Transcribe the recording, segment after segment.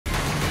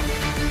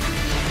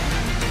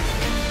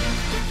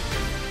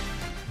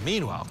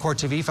Meanwhile,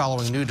 CourtTV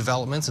following new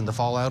developments in the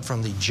fallout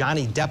from the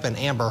Johnny Depp and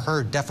Amber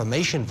Heard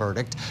defamation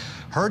verdict.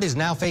 Heard is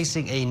now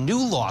facing a new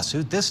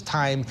lawsuit, this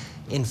time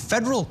in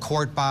federal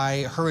court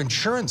by her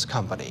insurance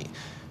company.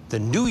 The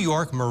New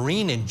York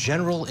Marine and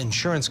General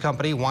Insurance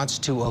Company wants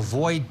to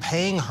avoid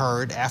paying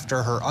Heard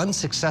after her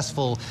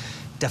unsuccessful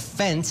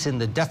defense in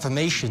the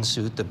defamation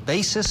suit. The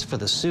basis for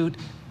the suit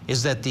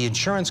is that the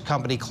insurance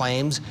company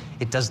claims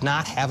it does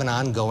not have an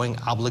ongoing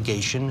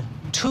obligation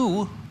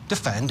to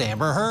defend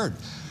Amber Heard.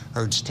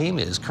 Heard's team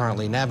is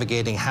currently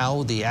navigating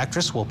how the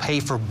actress will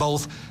pay for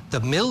both the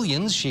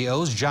millions she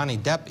owes Johnny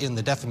Depp in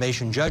the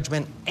defamation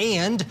judgment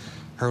and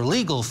her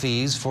legal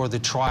fees for the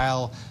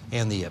trial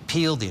and the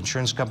appeal. The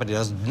insurance company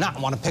does not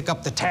want to pick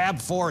up the tab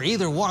for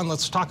either one.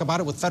 Let's talk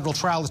about it with federal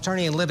trial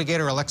attorney and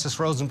litigator Alexis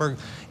Rosenberg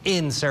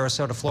in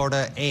Sarasota,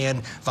 Florida,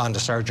 and Vonda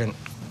Sargent,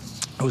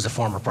 who's a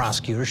former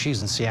prosecutor.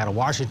 She's in Seattle,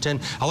 Washington.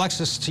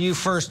 Alexis, to you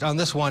first on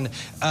this one.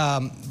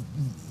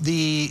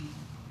 The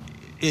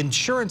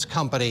insurance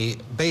company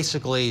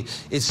basically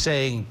is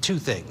saying two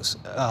things.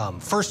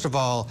 First of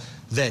all,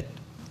 that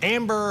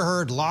Amber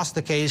Heard lost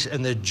the case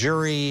and the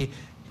jury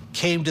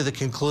came to the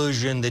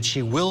conclusion that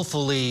she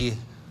willfully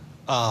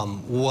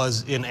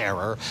was in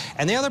error.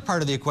 And the other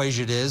part of the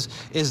equation is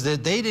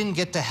that they didn't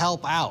get to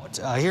help out.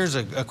 Here's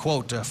a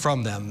quote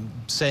from them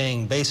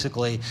saying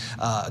basically,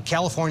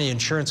 California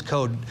Insurance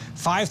Code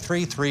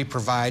 533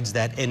 provides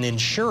that an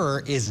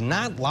insurer is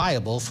not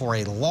liable for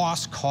a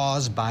loss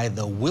caused by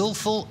the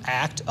willful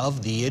act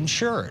of the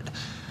insured.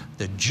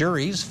 The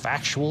jury's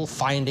factual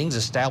findings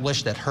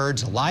establish that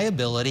Heard's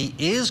liability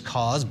is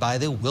caused by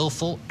the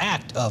willful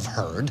act of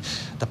Heard.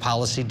 The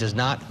policy does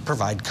not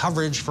provide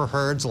coverage for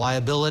Heard's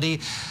liability,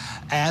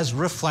 as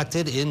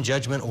reflected in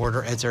judgment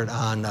order entered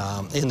on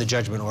in the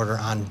judgment order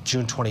on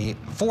June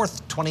 24th,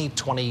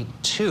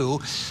 2022.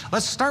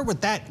 Let's start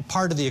with that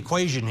part of the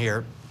equation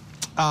here.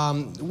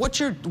 What's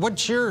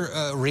your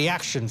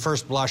reaction,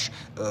 first blush,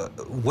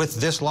 with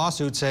this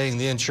lawsuit saying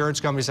the insurance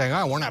company saying,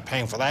 oh, we're not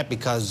paying for that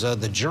because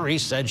the jury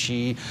said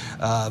she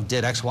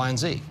did X, Y, and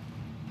Z?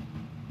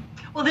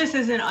 Well, this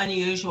isn't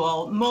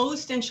unusual.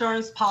 Most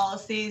insurance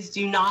policies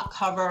do not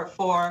cover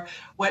for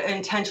what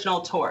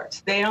intentional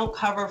torts. They don't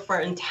cover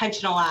for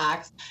intentional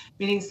acts,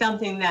 meaning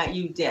something that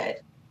you did.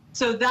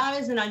 So that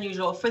isn't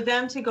unusual for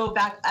them to go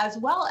back, as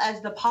well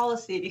as the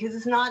policy, because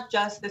it's not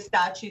just the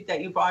statute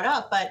that you brought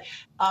up, but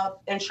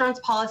insurance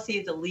policy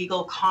is a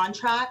legal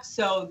contract.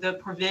 So the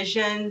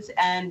provisions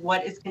and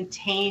what is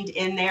contained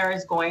in there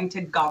is going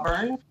to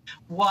govern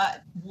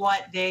what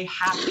they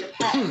have to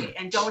pay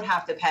and don't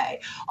have to pay.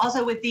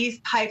 Also, with these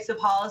types of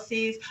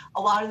policies, a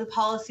lot of the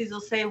policies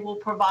will say we'll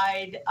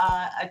provide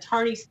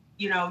attorneys,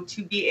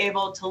 to be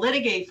able to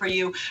litigate for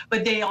you,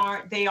 but they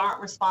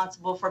aren't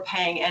responsible for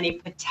paying any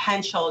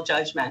potential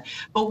judgment.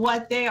 But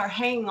what they are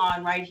hanging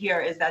on right here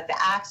is that the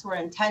acts were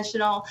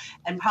intentional,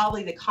 and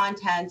probably the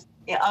contents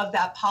of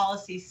that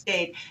policy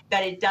state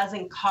that it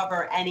doesn't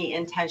cover any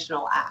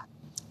intentional act.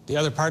 The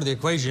other part of the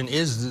equation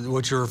is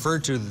what you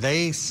referred to.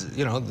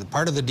 The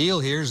part of the deal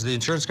here is the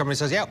insurance company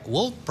says, yeah,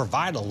 we'll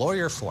provide a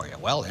lawyer for you.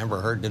 Well, Amber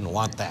Heard didn't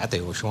want that.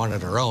 She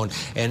wanted her own.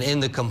 And in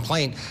the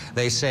complaint,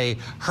 they say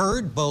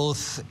Heard,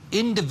 both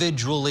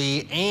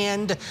individually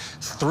and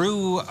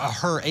through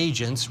her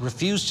agents,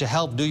 refused to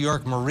help New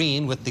York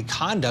Marine with the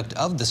conduct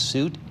of the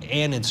suit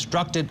and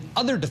instructed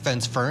other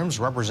defense firms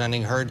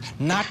representing Heard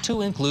not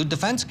to include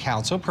defense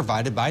counsel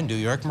provided by New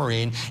York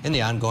Marine in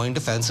the ongoing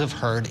defense of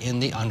Heard in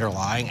the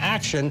underlying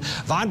action.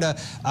 Vonda,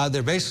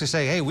 they're basically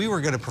saying, hey, we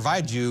were going to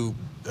provide you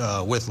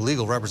with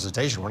legal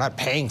representation. We're not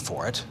paying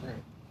for it.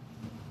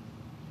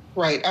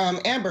 Right.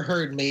 Amber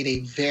Heard made a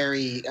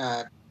very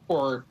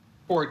poor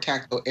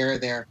tactical error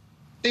there.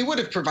 They would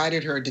have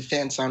provided her a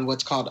defense on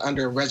what's called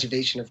under a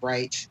reservation of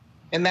rights.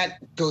 And that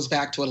goes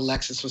back to what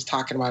Alexis was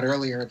talking about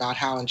earlier about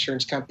how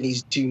insurance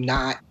companies do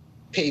not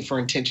pay for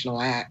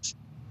intentional acts.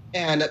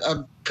 And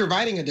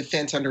providing a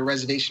defense under a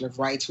reservation of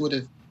rights would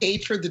have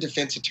paid for the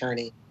defense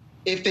attorney.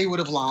 If they would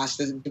have lost,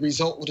 the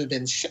result would have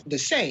been the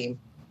same,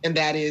 and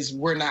that is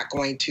we're not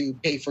going to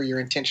pay for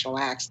your intentional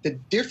acts. The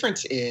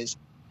difference is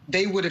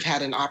they would have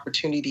had an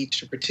opportunity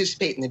to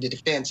participate in the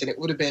defense, and it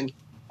would have been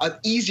an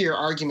easier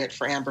argument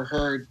for Amber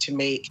Heard to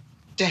make,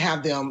 to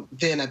have them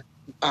then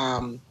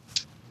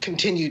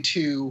continue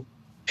to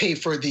pay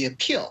for the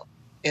appeal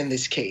in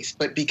this case.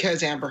 But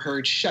because Amber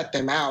Heard shut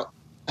them out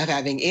of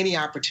having any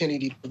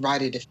opportunity to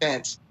provide a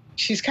defense,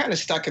 she's kind of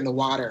stuck in the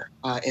water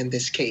in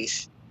this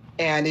case.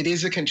 And it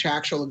is a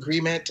contractual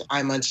agreement.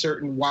 I'm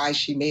uncertain why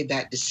she made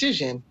that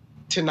decision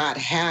to not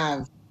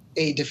have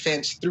a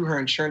defense through her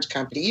insurance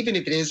company, even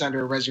if it is under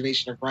a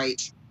reservation of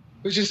rights.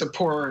 It was just a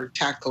poor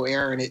tactical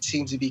error, and it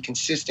seems to be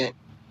consistent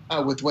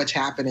with what's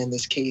happened in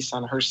this case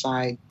on her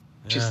side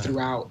just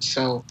throughout.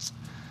 So,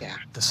 yeah.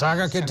 The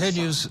saga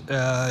continues.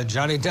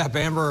 Johnny Depp,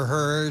 Amber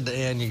Heard,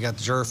 and you got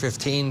the Juror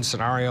 15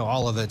 scenario,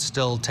 all of it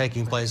still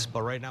taking place.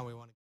 But right now we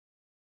want to